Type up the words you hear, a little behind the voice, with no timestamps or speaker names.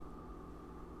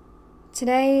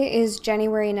Today is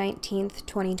January 19th,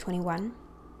 2021.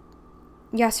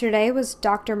 Yesterday was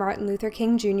Dr. Martin Luther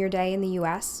King Jr. Day in the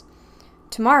U.S.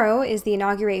 Tomorrow is the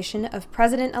inauguration of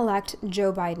President-elect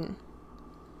Joe Biden.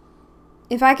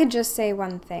 If I could just say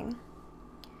one thing,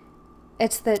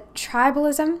 it's that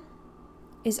tribalism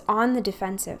is on the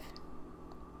defensive.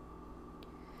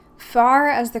 Far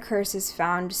as the curse is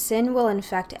found, sin will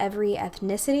infect every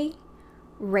ethnicity,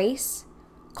 race,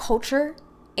 culture,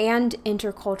 and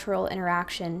intercultural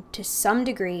interaction to some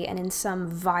degree and in some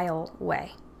vile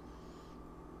way.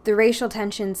 The racial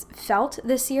tensions felt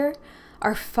this year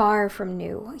are far from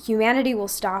new. Humanity will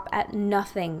stop at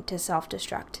nothing to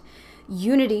self-destruct.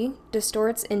 Unity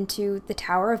distorts into the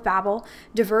Tower of Babel.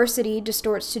 Diversity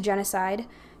distorts to genocide.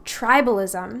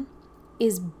 Tribalism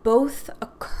is both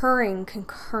occurring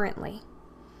concurrently.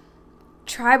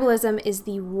 Tribalism is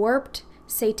the warped,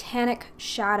 satanic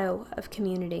shadow of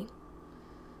community.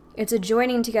 It's a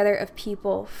joining together of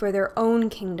people for their own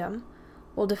kingdom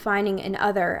while defining an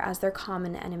other as their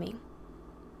common enemy.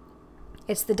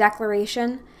 It's the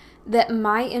declaration that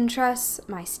my interests,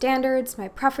 my standards, my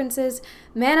preferences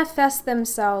manifest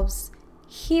themselves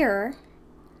here,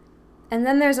 and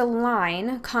then there's a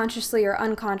line, consciously or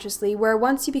unconsciously, where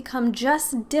once you become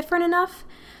just different enough,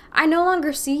 I no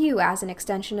longer see you as an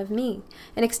extension of me,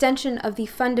 an extension of the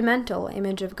fundamental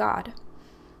image of God.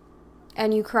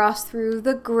 And you cross through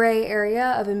the gray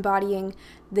area of embodying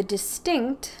the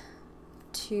distinct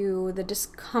to the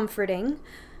discomforting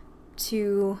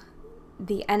to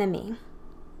the enemy,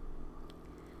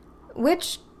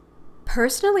 which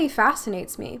personally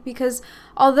fascinates me because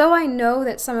although I know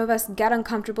that some of us get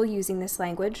uncomfortable using this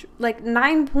language, like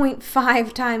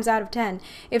 9.5 times out of 10,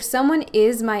 if someone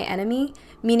is my enemy,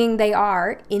 meaning they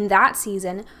are, in that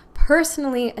season,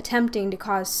 personally attempting to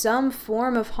cause some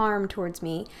form of harm towards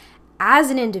me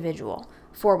as an individual,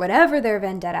 for whatever their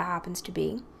vendetta happens to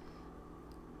be,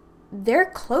 they're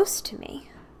close to me.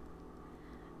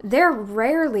 They're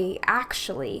rarely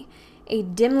actually a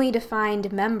dimly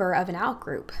defined member of an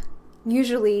outgroup.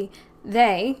 Usually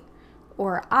they,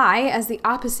 or I, as the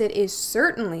opposite is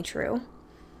certainly true,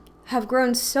 have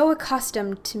grown so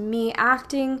accustomed to me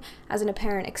acting as an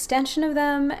apparent extension of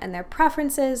them and their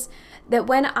preferences that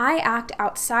when I act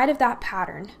outside of that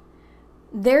pattern,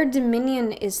 their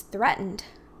dominion is threatened,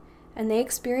 and they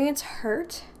experience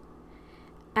hurt,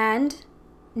 and,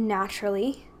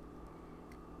 naturally,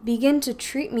 begin to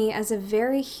treat me as a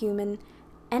very human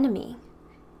enemy,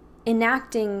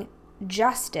 enacting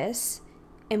justice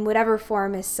in whatever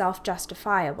form is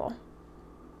self-justifiable.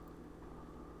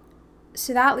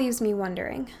 So that leaves me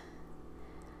wondering,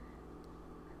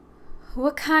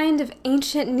 what kind of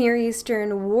ancient Near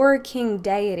Eastern war king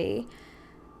deity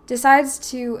decides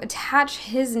to attach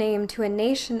his name to a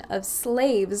nation of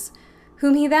slaves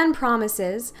whom he then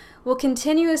promises will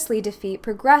continuously defeat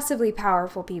progressively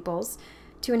powerful peoples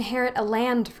to inherit a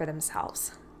land for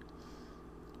themselves?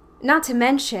 Not to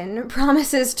mention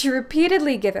promises to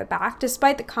repeatedly give it back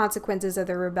despite the consequences of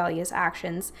their rebellious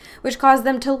actions, which cause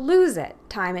them to lose it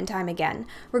time and time again,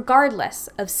 regardless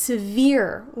of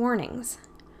severe warnings.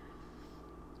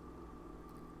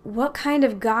 What kind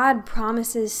of God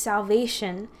promises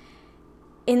salvation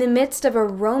in the midst of a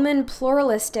Roman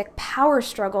pluralistic power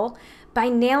struggle by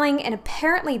nailing an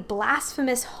apparently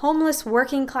blasphemous, homeless,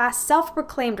 working-class,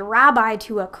 self-proclaimed rabbi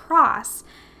to a cross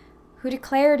who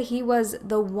declared he was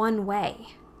the one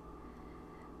way?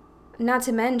 Not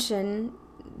to mention,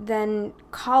 then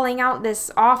calling out this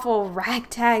awful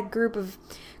ragtag group of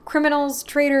criminals,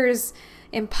 traitors,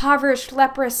 impoverished,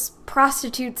 leprous,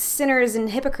 prostitutes, sinners, and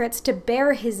hypocrites to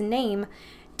bear his name,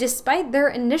 despite their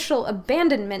initial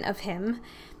abandonment of him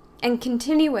and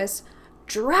continuous,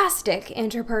 drastic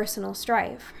interpersonal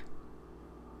strife.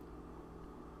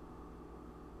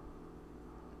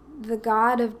 The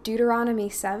God of Deuteronomy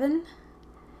 7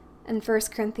 and 1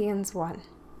 Corinthians 1.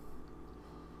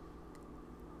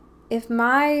 If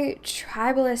my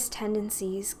tribalist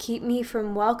tendencies keep me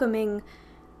from welcoming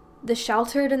the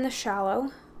sheltered and the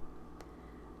shallow,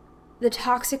 the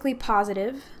toxically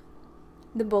positive,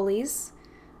 the bullies,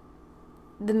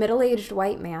 the middle-aged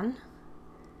white man,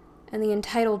 and the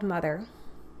entitled mother,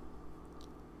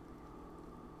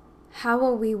 how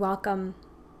will we welcome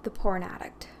the porn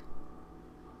addict?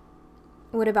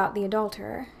 What about the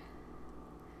adulterer?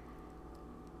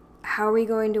 How are we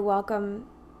going to welcome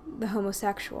the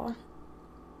homosexual,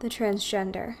 the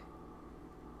transgender?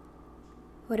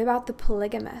 What about the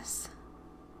polygamous?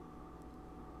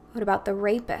 What about the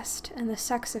rapist and the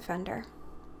sex offender?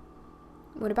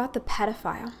 What about the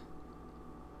pedophile?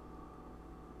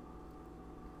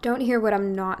 Don't hear what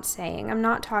I'm not saying. I'm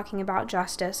not talking about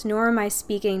justice, nor am I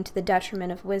speaking to the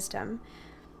detriment of wisdom.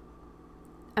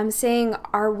 I'm saying,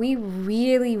 are we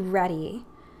really ready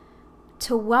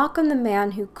to welcome the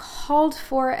man who called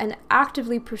for and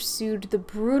actively pursued the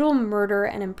brutal murder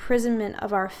and imprisonment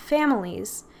of our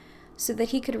families so that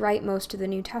he could write most of the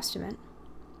New Testament?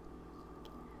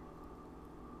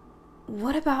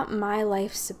 What about my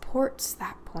life supports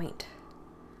that point?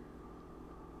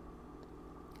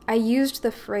 I used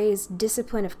the phrase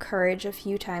discipline of courage a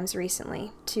few times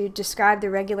recently to describe the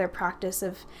regular practice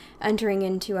of entering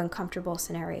into uncomfortable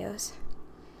scenarios.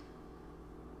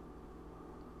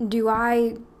 Do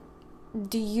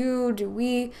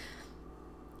we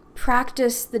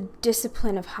practice the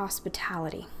discipline of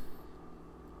hospitality?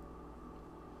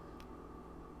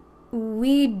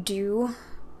 We do,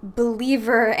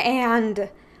 believer and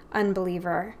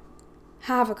unbeliever,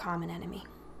 have a common enemy.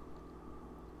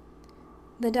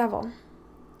 The devil,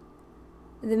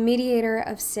 the mediator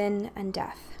of sin and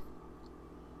death.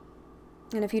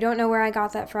 And if you don't know where I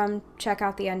got that from, check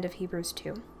out the end of Hebrews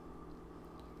 2.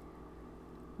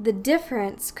 The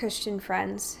difference, Christian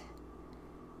friends,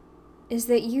 is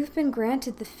that you've been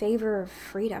granted the favor of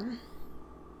freedom.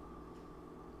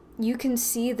 You can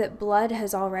see that blood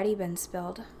has already been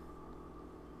spilled.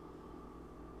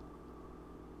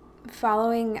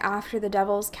 Following after the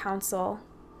devil's counsel,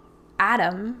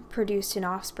 Adam produced an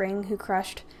offspring who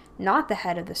crushed not the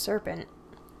head of the serpent,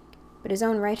 but his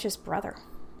own righteous brother,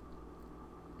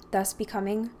 thus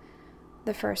becoming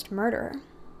the first murderer.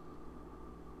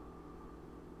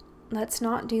 Let's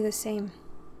not do the same.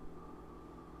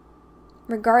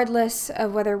 Regardless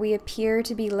of whether we appear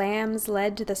to be lambs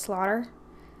led to the slaughter,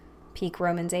 peak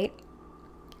Romans 8,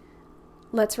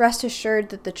 let's rest assured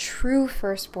that the true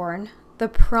firstborn, the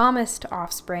promised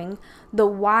offspring, the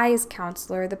wise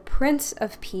counselor, the Prince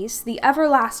of Peace, the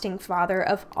everlasting Father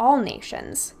of all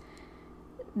nations,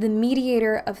 the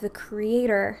mediator of the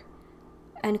Creator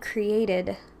and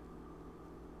created,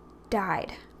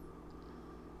 died.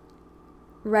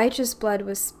 Righteous blood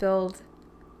was spilled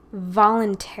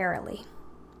voluntarily.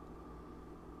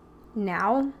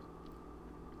 Now,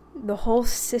 the whole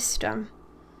system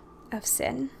of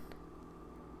sin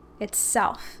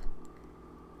itself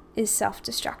is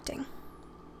self-destructing.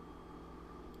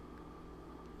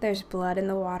 There's blood in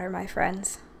the water, my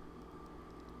friends,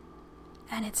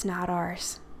 and it's not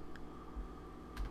ours.